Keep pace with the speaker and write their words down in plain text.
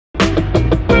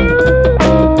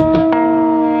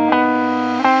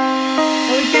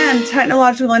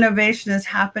technological innovation is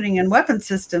happening in weapon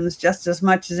systems just as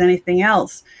much as anything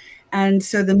else. And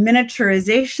so the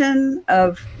miniaturization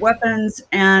of weapons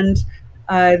and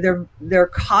their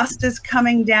cost is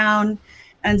coming down.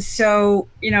 And so,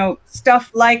 you know,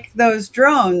 stuff like those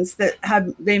drones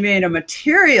they made a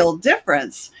material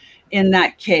difference in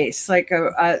that case, like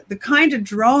the kind of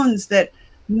drones that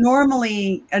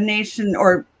normally a nation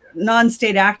or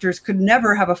non-state actors could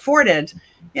never have afforded.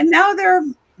 And now they're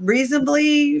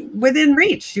reasonably within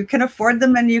reach. You can afford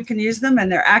them and you can use them,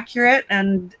 and they're accurate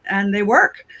and they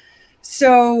work.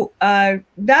 So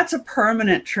that's a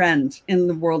permanent trend in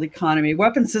the world economy.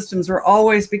 Weapon systems are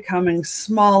always becoming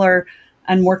smaller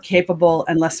and more capable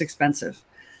and less expensive.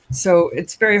 So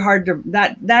it's very hard to,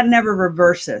 that never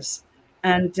reverses.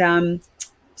 And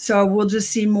so we'll just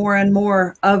see more and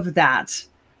more of that.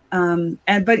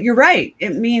 But you're right.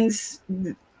 It means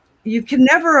you can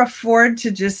never afford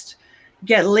to just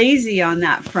get lazy on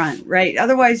that front, right?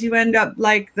 Otherwise you end up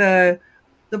like the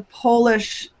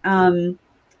Polish,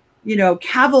 you know,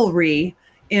 cavalry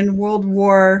in World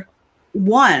War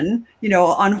I, you know,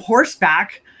 on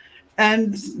horseback,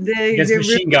 and against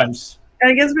machine guns.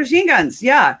 Against machine guns,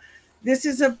 yeah. This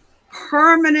is a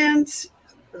permanent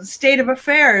state of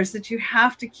affairs that you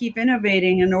have to keep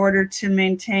innovating in order to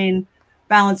maintain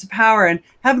balance of power. And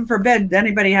heaven forbid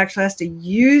anybody actually has to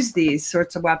use these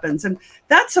sorts of weapons. And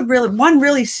that's one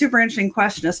really super interesting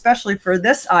question, especially for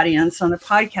this audience on the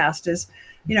podcast, is,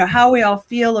 you know, how we all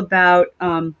feel about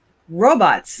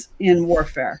robots in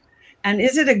warfare. And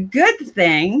is it a good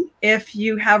thing if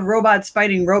you have robots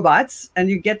fighting robots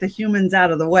and you get the humans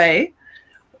out of the way?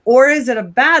 Or is it a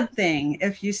bad thing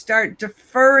if you start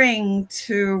deferring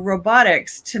to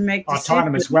robotics to make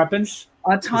autonomous weapons?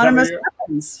 Autonomous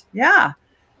weapons, yeah.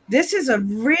 This is a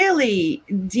really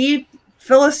deep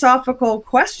philosophical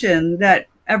question that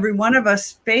every one of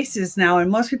us faces now,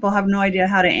 and most people have no idea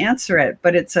how to answer it,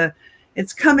 but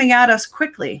it's coming at us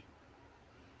quickly.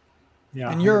 Yeah,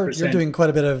 and you're doing quite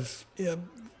a bit of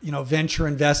venture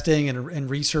investing and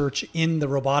research in the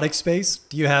robotic space.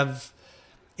 Do you have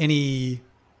any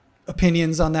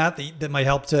opinions on that might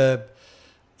help to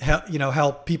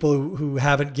help people who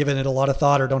haven't given it a lot of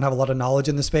thought or don't have a lot of knowledge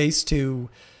in the space to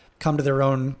come to their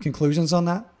own conclusions on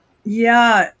that?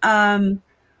 Yeah.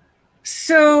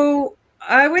 So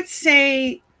I would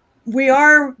say we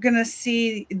are going to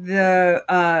see the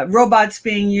robots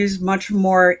being used much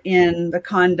more in the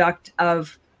conduct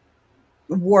of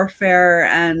warfare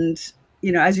and,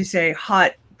 as you say,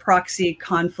 hot proxy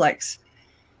conflicts.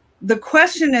 The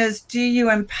question is, do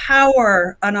you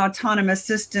empower an autonomous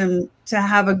system to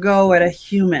have a go at a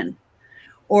human?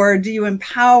 Or do you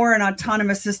empower an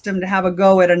autonomous system to have a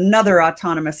go at another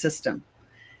autonomous system?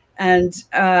 And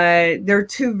they're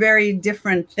two very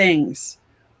different things.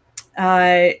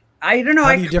 I don't know.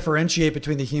 How do you differentiate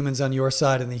between the humans on your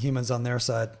side and the humans on their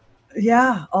side?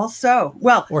 Yeah, also.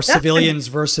 Well, or civilians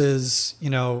versus,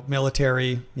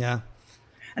 military. Yeah.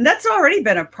 And that's already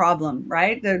been a problem,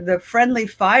 right? The friendly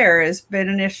fire has been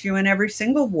an issue in every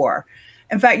single war.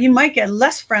 In fact, you might get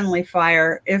less friendly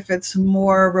fire if it's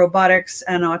more robotics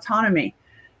and autonomy.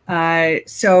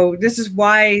 So this is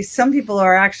why some people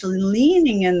are actually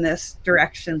leaning in this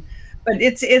direction. But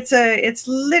it's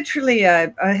literally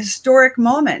a historic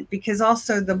moment, because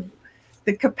also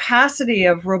the capacity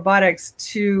of robotics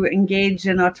to engage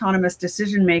in autonomous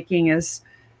decision making is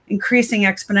increasing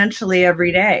exponentially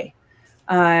every day.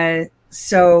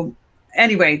 So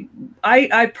anyway,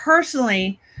 I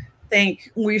personally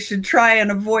think we should try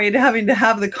and avoid having to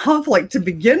have the conflict to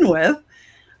begin with.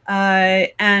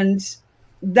 And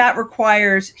that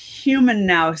requires human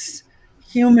nous,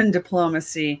 human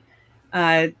diplomacy.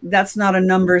 That's not a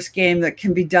numbers game that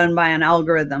can be done by an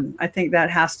algorithm. I think that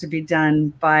has to be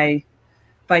done by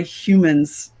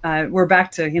humans. We're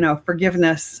back to,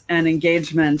 forgiveness and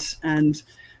engagement and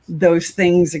those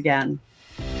things again.